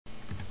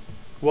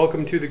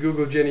Welcome to the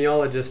Google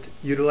Genealogist,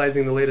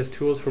 utilizing the latest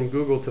tools from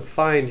Google to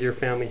find your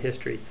family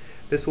history.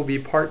 This will be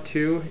part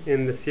 2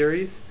 in the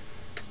series.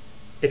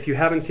 If you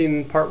haven't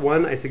seen part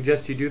 1, I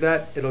suggest you do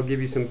that. It'll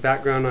give you some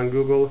background on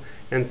Google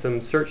and some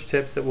search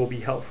tips that will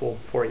be helpful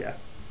for you.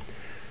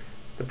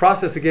 The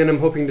process, again, I'm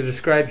hoping to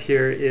describe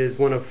here is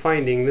one of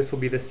finding. This will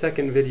be the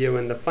second video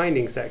in the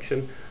finding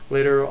section.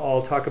 Later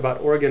I'll talk about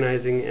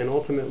organizing and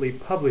ultimately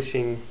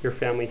publishing your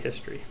family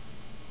history.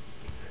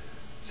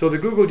 So the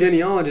Google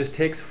Genealogist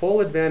takes full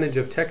advantage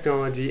of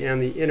technology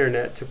and the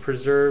internet to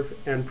preserve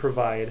and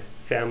provide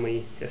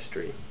family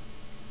history.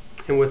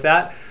 And with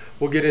that,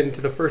 we'll get into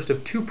the first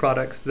of two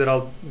products that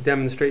I'll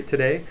demonstrate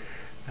today,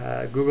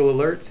 Google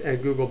Alerts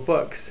and Google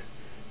Books,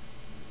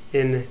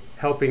 in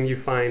helping you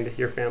find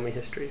your family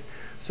history.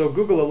 So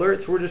Google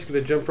Alerts, we're just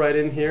going to jump right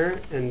in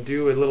here and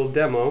do a little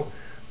demo.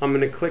 I'm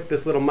going to click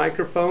this little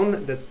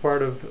microphone that's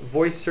part of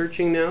voice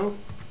searching now.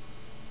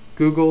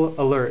 Google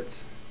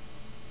Alerts.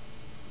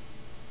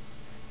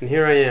 And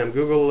here I am,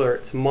 Google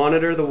Alerts,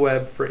 monitor the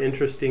web for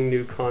interesting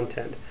new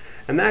content.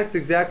 And that's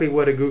exactly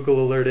what a Google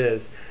Alert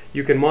is.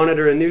 You can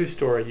monitor a news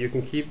story, you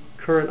can keep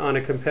current on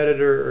a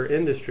competitor or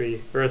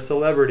industry, or a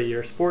celebrity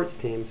or sports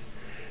teams.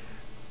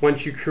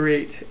 Once you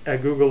create a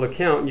Google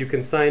account, you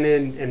can sign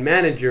in and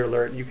manage your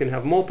alert. You can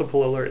have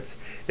multiple alerts.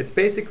 It's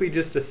basically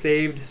just a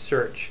saved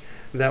search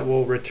that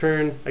will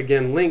return,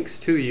 again, links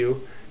to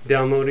you,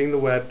 downloading the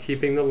web,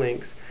 keeping the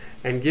links,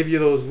 and give you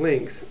those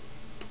links.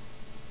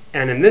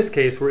 And in this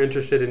case, we're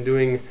interested in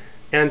doing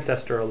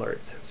ancestor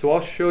alerts. So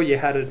I'll show you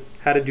how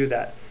to do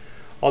that.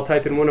 I'll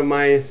type in one of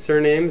my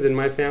surnames in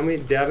my family,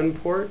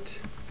 Davenport.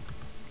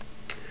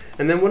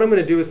 And then what I'm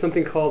going to do is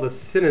something called a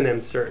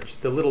synonym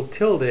search. The little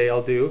tilde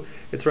I'll do,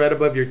 it's right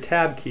above your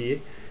tab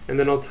key, and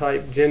then I'll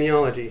type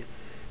genealogy.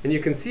 And you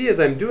can see as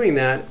I'm doing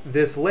that,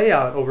 this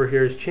layout over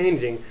here is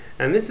changing.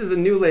 And this is a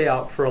new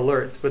layout for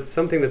alerts, but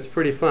something that's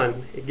pretty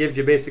fun. It gives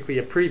you basically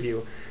a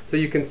preview. So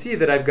you can see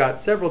that I've got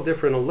several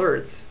different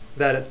alerts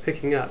that it's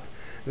picking up.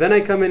 Then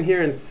I come in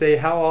here and say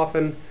how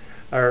often,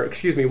 or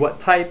excuse me, what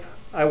type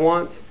I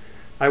want.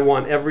 I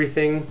want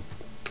everything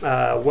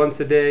once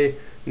a day.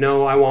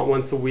 No, I want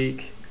once a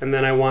week. And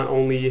then I want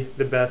only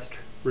the best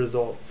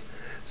results.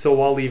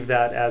 So I'll leave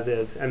that as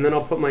is. And then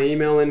I'll put my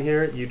email in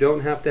here. You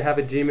don't have to have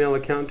a Gmail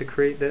account to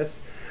create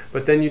this,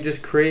 but then you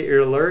just create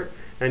your alert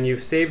and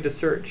you've saved a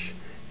search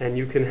and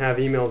you can have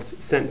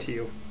emails sent to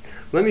you.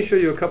 Let me show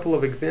you a couple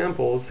of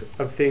examples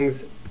of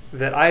things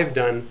that I've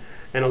done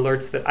and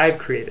alerts that I've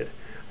created.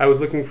 I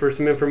was looking for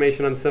some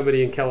information on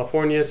somebody in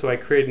California, so I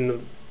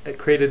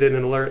created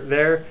an alert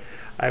there.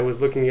 I was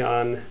looking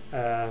on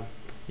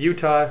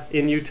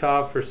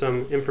Utah for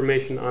some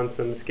information on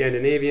some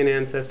Scandinavian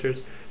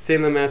ancestors,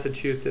 Salem,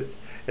 Massachusetts,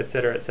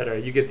 etc., etc.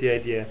 You get the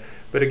idea.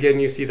 But again,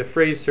 you see the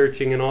phrase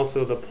searching and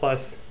also the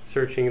plus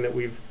searching that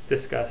we've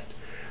discussed.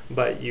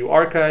 But you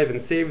archive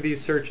and save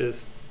these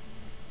searches,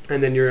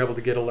 and then you're able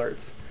to get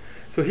alerts.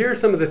 So here are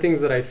some of the things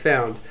that I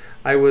found.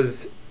 I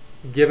was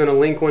given a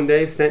link one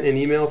day, sent an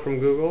email from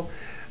Google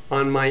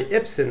on my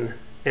Ibsen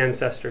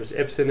ancestors.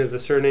 Ibsen is a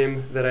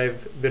surname that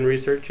I've been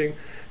researching,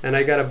 and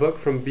I got a book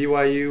from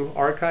BYU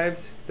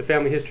Archives, the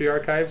Family History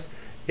Archives,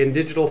 in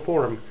digital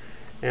form.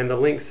 And the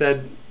link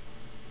said,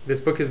 this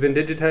book has been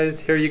digitized,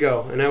 here you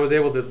go. And I was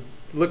able to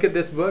look at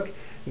this book,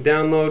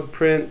 download,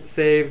 print,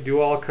 save, do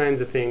all kinds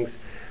of things.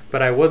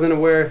 But I wasn't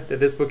aware that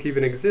this book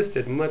even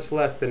existed, much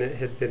less than it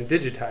had been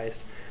digitized,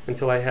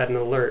 until I had an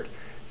alert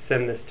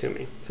send this to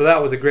me. So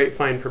that was a great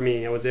find for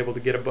me. I was able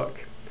to get a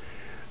book.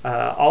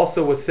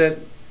 Also was sent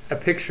a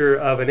picture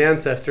of an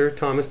ancestor,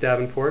 Thomas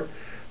Davenport,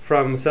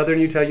 from Southern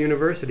Utah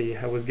University.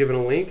 I was given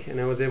a link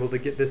and I was able to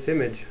get this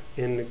image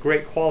in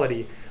great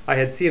quality. I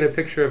had seen a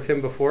picture of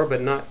him before, but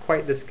not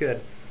quite this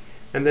good.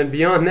 And then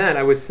beyond that,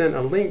 I was sent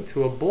a link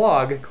to a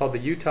blog called the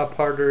Utah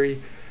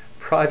Pottery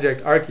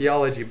Project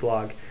Archaeology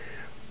blog.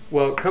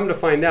 Well, come to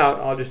find out,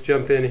 I'll just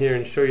jump in here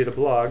and show you the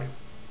blog.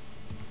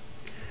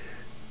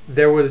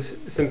 There was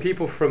some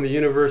people from the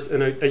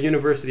a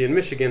university in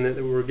Michigan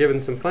that were given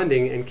some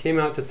funding and came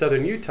out to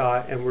southern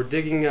Utah and were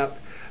digging up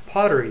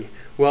pottery.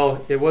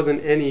 Well, it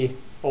wasn't any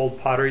old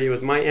pottery, it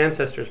was my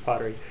ancestors'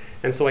 pottery.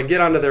 And so I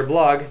get onto their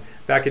blog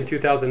back in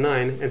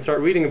 2009 and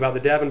start reading about the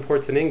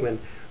Davenports in England.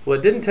 Well,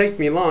 it didn't take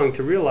me long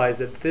to realize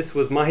that this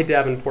was my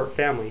Davenport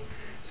family.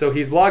 So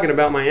he's blogging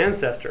about my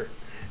ancestor,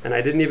 and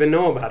I didn't even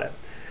know about it.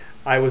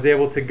 I was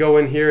able to go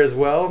in here as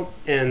well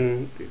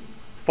and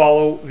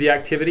follow the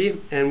activity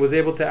and was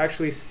able to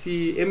actually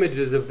see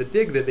images of the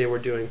dig that they were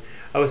doing.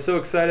 I was so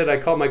excited I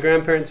called my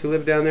grandparents who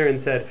lived down there and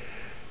said,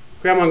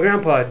 Grandma and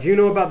Grandpa, do you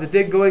know about the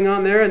dig going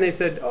on there? And they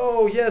said,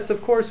 oh yes,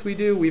 of course we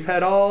do. We've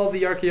had all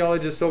the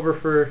archaeologists over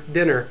for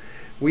dinner.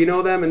 We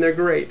know them and they're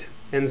great.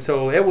 And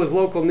so it was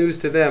local news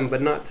to them,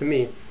 but not to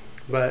me.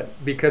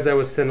 But because I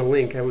was sent a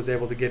link, I was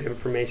able to get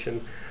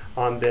information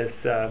on this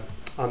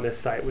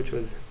site, which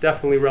was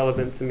definitely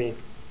relevant to me.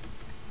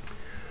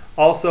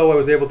 Also, I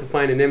was able to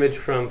find an image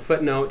from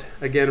Footnote,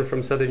 again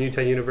from Southern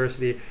Utah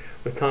University,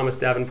 with Thomas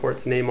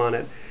Davenport's name on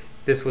it.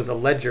 This was a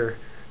ledger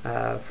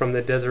from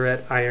the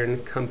Deseret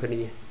Iron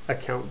Company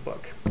account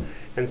book.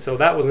 And so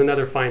that was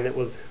another find that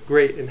was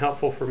great and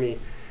helpful for me.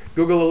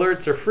 Google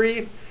Alerts are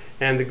free,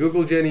 and the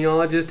Google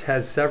Genealogist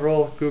has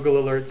several Google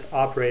Alerts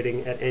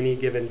operating at any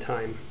given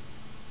time.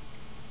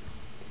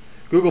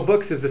 Google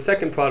Books is the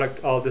second product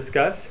I'll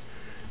discuss.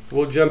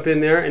 We'll jump in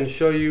there and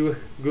show you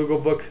Google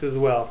Books as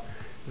well.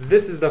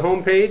 This is the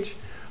home page.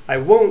 I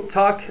won't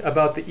talk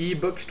about the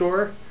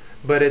e-bookstore,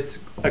 but it's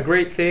a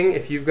great thing.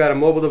 If you've got a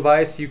mobile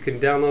device, you can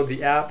download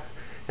the app,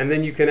 and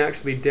then you can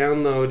actually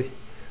download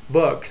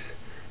books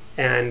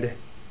and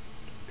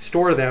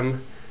store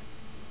them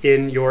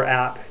in your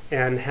app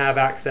and have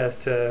access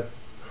to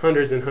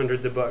hundreds and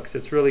hundreds of books.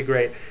 It's really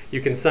great.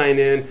 You can sign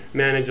in,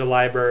 manage a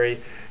library,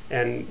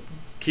 and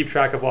keep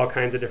track of all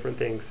kinds of different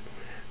things.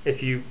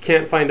 If you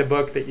can't find a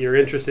book that you're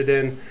interested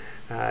in,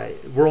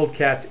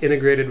 WorldCat's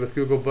integrated with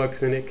Google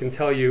Books, and it can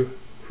tell you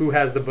who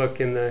has the book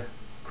in the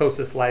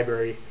closest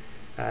library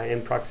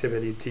in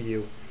proximity to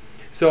you.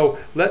 So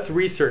let's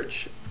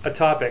research a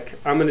topic.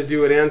 I'm going to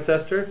do an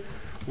ancestor.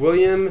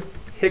 William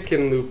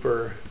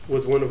Hickenlooper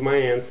was one of my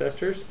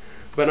ancestors,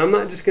 but I'm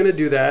not just going to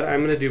do that.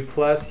 I'm going to do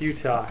plus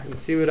Utah and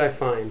see what I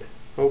find.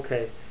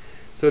 Okay,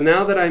 so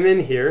now that I'm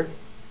in here,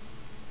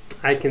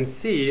 I can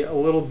see a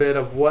little bit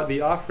of what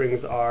the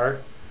offerings are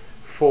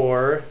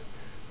for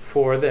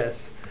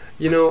this.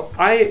 You know,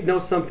 I know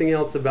something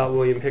else about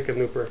William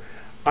Hickenlooper.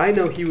 I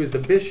know he was the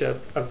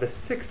bishop of the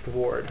 6th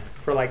Ward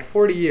for like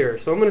 40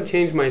 years. So I'm going to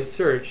change my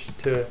search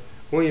to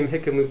William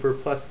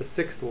Hickenlooper plus the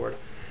 6th Ward.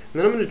 And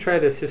then I'm going to try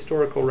this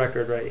historical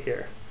record right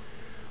here.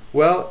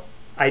 Well,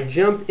 I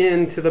jump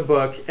into the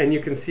book and you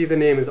can see the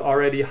name is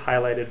already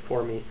highlighted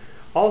for me.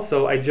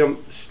 Also, I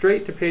jump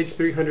straight to page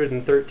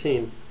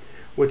 313,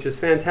 which is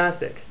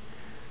fantastic.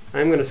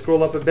 I'm going to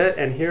scroll up a bit,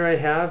 and here I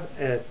have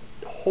a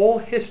whole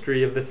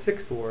history of the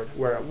 6th Ward,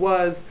 where it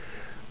was,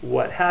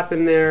 what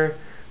happened there,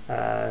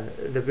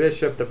 the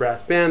bishop, the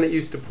brass band that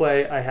used to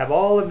play. I have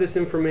all of this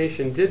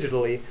information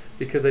digitally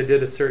because I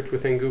did a search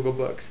within Google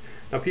Books.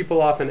 Now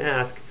people often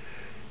ask,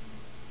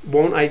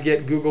 won't I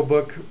get Google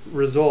Book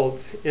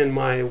results in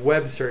my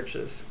web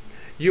searches?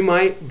 You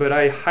might, but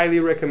I highly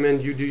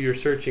recommend you do your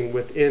searching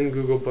within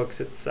Google Books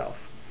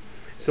itself.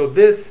 So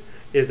this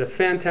is a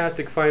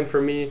fantastic find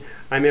for me.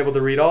 I'm able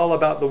to read all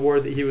about the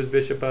ward that he was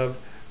bishop of,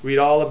 read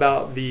all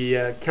about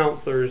the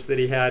counselors that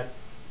he had.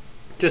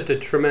 Just a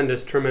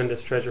tremendous,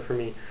 tremendous treasure for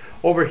me.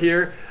 Over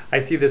here, I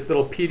see this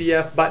little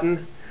PDF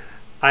button.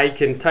 I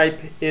can type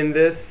in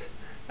this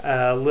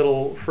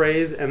little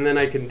phrase, and then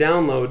I can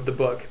download the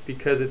book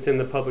because it's in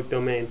the public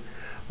domain.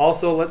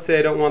 Also, let's say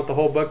I don't want the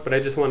whole book, but I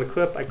just want to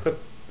clip. I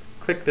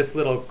click this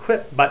little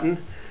clip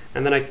button,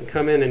 and then I can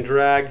come in and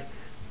drag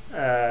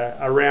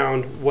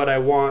around what I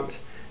want,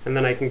 and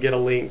then I can get a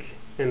link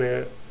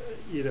and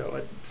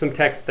some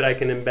text that I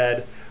can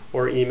embed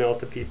or email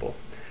to people.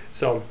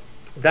 So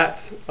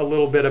that's a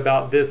little bit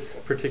about this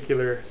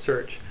particular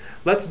search.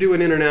 Let's do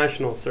an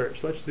international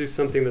search. Let's do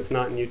something that's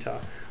not in Utah.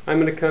 I'm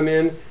going to come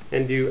in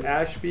and do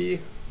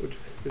Ashby, which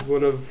is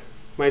one of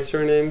my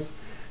surnames,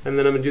 and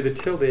then I'm going to do the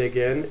tilde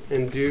again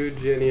and do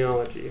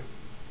genealogy.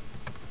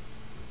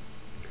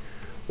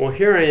 Well,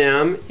 here I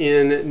am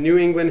in New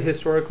England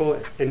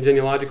Historical and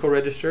Genealogical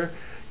Register.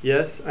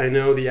 Yes, I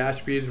know the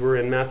Ashbys were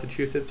in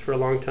Massachusetts for a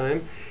long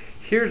time.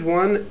 Here's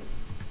one,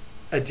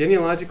 a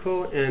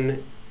genealogical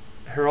and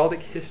heraldic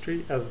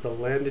history of the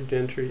landed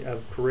gentry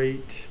of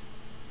Great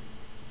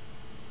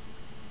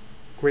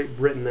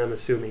Britain, I'm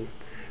assuming.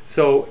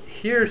 So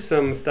here's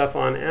some stuff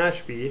on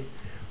Ashby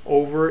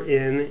over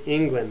in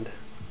England,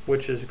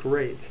 which is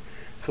great.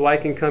 So I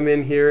can come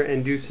in here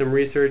and do some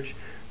research,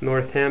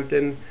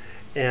 Northampton,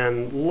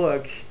 and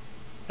look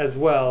as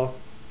well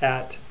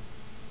at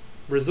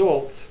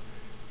results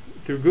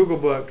through Google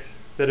Books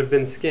that have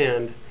been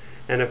scanned.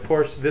 And of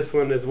course this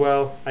one as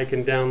well I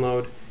can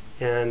download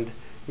and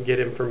get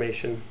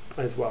information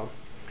as well.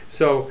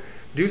 So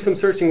do some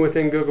searching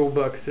within Google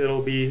Books.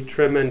 It'll be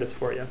tremendous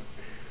for you.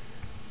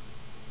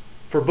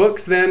 For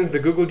books then, the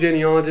Google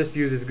Genealogist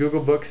uses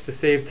Google Books to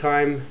save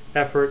time,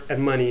 effort,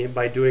 and money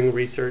by doing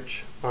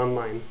research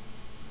online.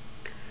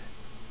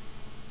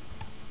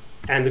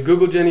 And the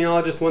Google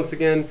Genealogist, once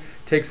again,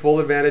 takes full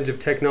advantage of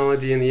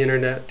technology and the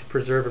internet to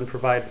preserve and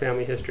provide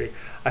family history.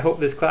 I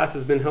hope this class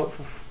has been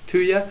helpful to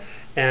you,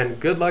 and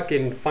good luck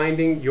in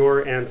finding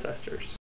your ancestors.